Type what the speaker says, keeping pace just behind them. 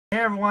Hey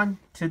everyone,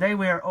 today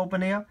we are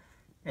opening up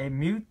a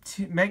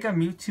Mega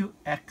Mewtwo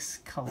X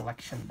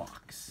collection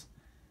box.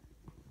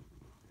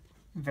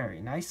 Very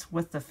nice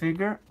with the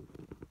figure.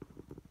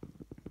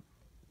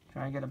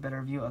 Try and get a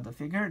better view of the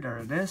figure. There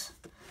it is.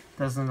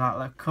 Does not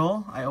look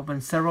cool. I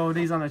opened several of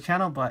these on the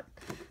channel, but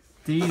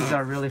these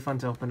are really fun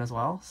to open as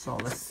well. So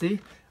let's see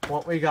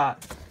what we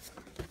got.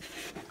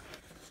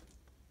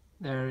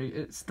 There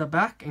is the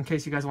back in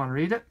case you guys want to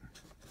read it.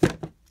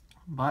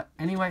 But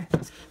anyway,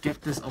 let's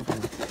get this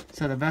open.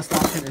 So the best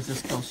option is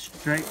just go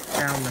straight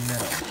down the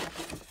middle.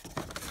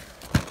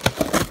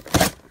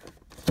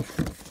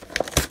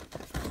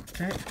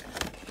 Okay,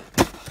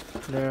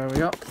 there we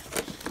go.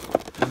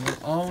 And then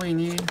all we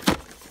need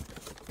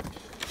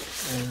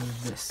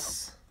is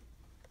this.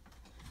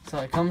 So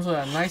it comes with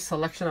a nice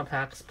selection of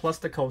packs plus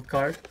the code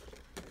card.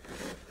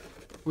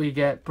 We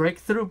get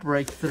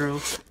Breakthrough,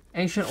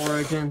 Ancient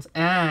Origins,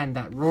 and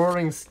that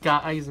Roaring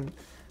Skies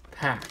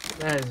pack.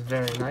 That is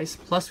very nice.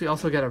 Plus we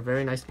also get a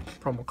very nice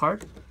promo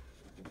card.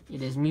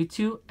 It is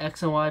Mewtwo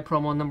X and Y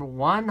promo number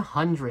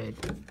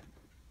 100.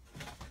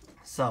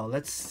 So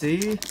let's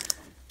see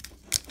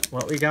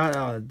what we got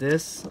out of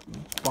this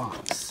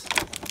box.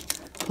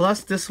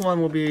 Plus this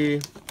one will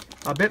be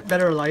a bit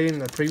better lighting than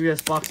the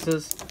previous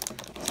boxes.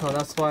 So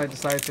that's why I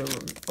decided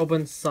to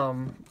open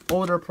some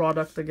older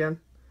product again.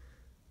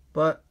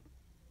 But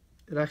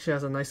it actually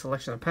has a nice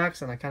selection of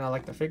packs and I kind of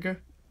like the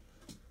figure.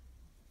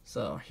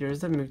 So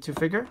here's the Mewtwo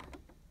figure.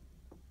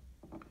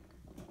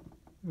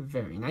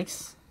 Very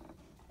nice.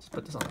 Let's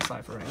put this on the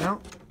side for right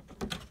now.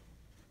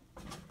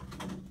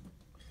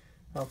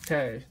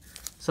 Okay,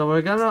 so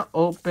we're gonna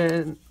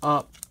open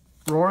up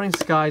Roaring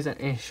Skies and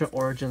Ancient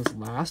Origins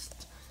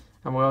last.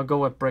 And we'll go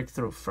with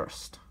Breakthrough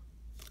first.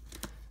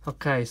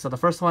 Okay, so the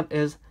first one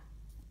is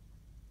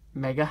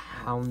Mega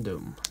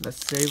Houndoom.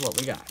 Let's see what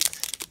we got.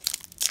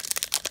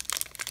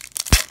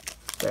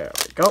 There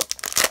we go.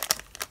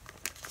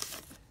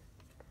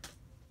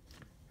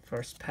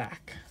 First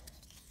pack.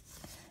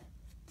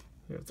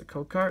 Here's the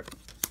code card.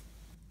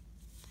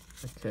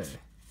 Okay.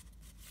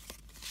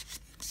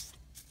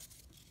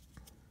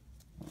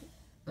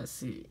 Let's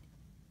see.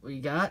 We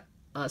got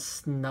a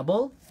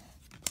Snubble.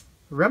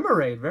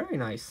 Remoraid, very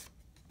nice.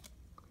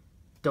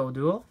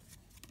 Doduo.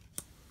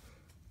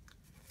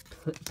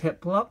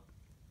 Piplup.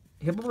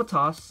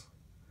 Hippopotas.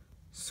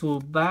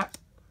 Swoobat.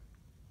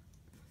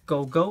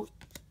 Go-Goat.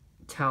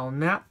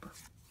 Talnap.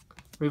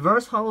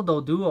 Reverse Hollow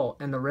Doduo,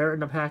 and the rare in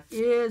the pack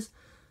is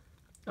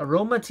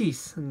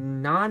Aromatisse,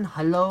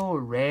 non-hollow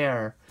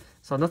rare.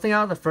 So nothing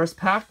out of the first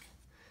pack,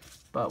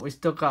 but we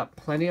still got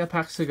plenty of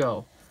packs to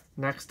go.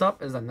 Next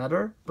up is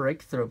another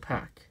Breakthrough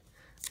pack.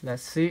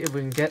 Let's see if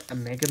we can get a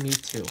Mega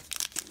Mewtwo.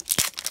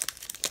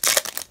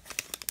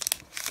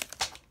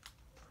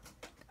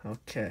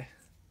 Okay.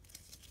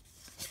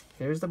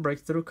 Here's the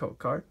Breakthrough code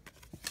card.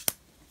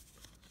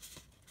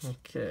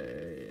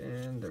 Okay,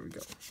 and there we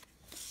go.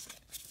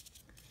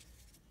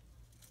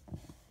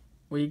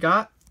 We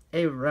got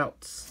a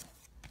Routes,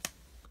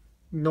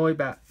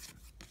 Noibat,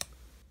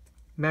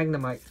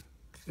 Magnemite,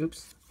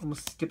 oops,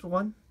 almost skipped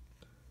one,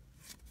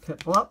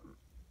 Piplup,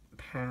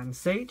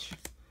 Pansage,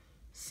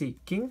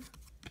 Seeking,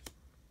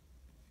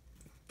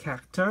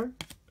 Cacturn,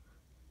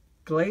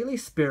 Glalie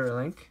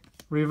Spirulink,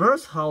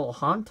 Reverse Hollow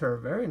Haunter,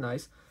 very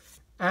nice,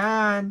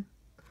 and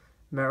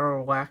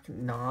Marowak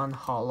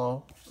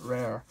non-hollow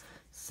rare.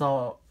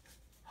 So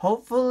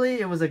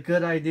hopefully it was a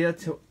good idea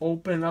to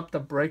open up the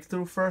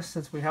Breakthrough first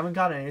since we haven't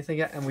got anything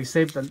yet and we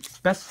saved the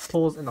best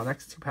pulls in the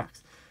next two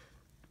packs.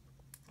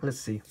 Let's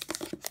see.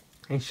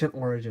 Ancient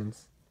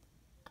Origins.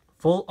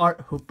 Full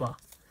Art Hoopa.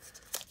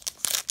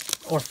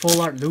 Or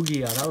Full Art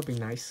Lugia, that would be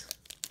nice.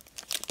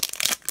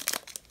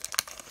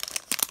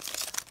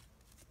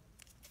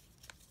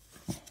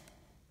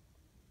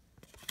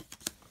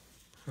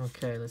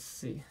 Okay, let's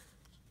see.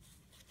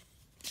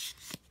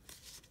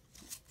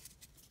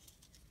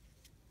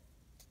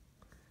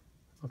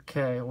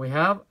 Okay, we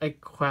have a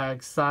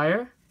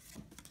Quagsire,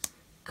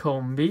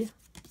 Combee,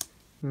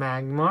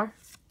 Malamar,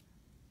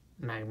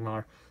 I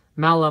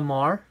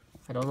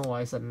don't know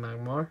why I said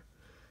Magmar,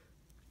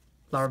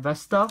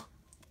 Larvesta,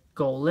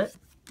 Golett,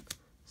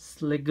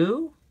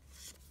 Sliggoo,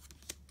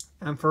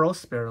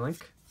 Ampharos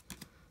Spirulink,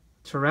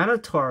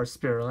 Tyranitar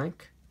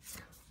Spirulink,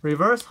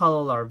 Reverse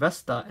Hollow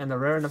Larvesta, and the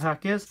rare in the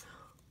pack is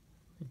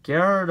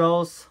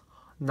Gyarados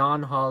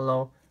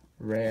non-hollow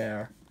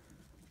rare.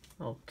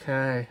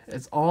 Okay,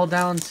 it's all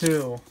down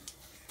to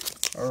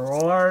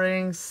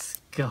Roaring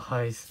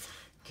Skies.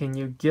 Can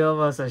you give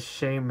us a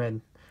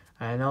Shaman?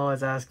 I know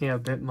it's asking a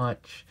bit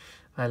much,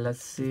 but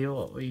let's see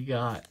what we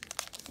got.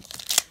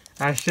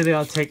 Actually,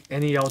 I'll take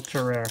any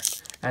ultra rare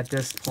at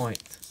this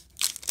point.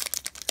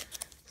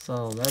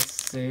 So let's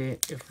see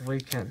if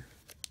we can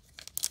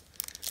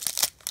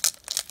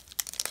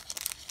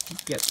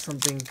get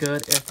something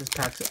good if this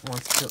pack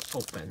wants to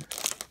open.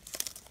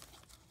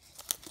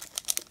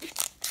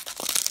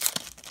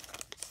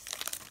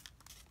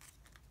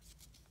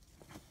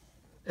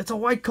 It's a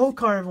white code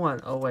card, everyone.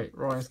 Oh wait,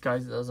 Roaring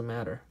Skies doesn't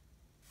matter.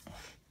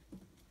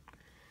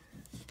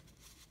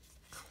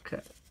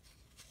 Okay.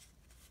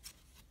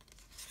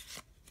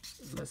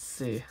 Let's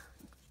see.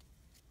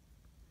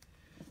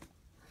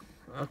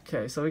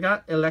 Okay, so we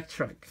got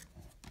Electric,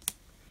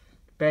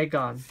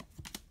 Bagon,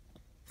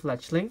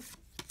 Fletchling,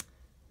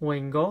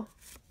 Wingull,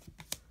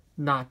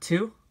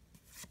 Natu,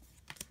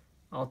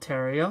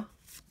 Altaria,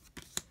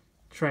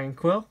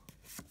 Tranquil,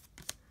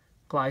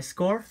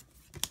 Gliscor,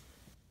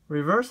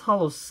 Reverse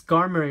Hollow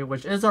Skarmory,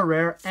 which is a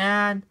rare,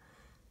 and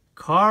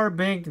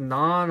Carbink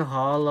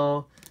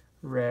non-hollow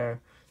rare.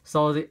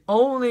 So the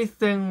only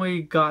thing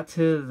we got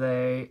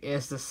today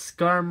is the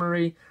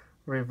Skarmory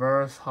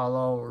Reverse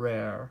Hollow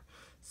rare.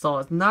 So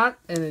it's not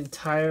an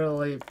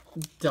entirely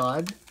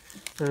dud,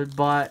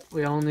 but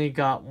we only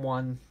got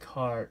one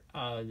card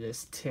out of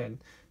this tin.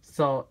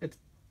 So it's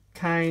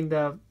kind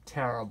of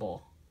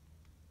terrible,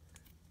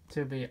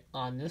 to be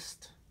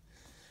honest.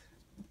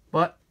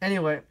 But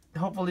anyway,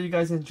 hopefully you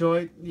guys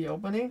enjoyed the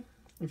opening.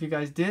 If you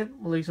guys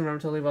did, please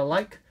remember to leave a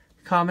like,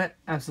 comment,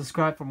 and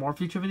subscribe for more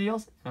future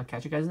videos. And I'll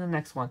catch you guys in the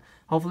next one.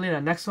 Hopefully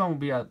the next one will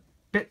be a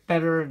bit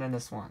better than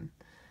this one.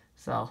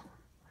 So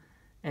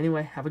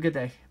anyway, have a good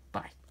day.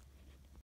 Bye.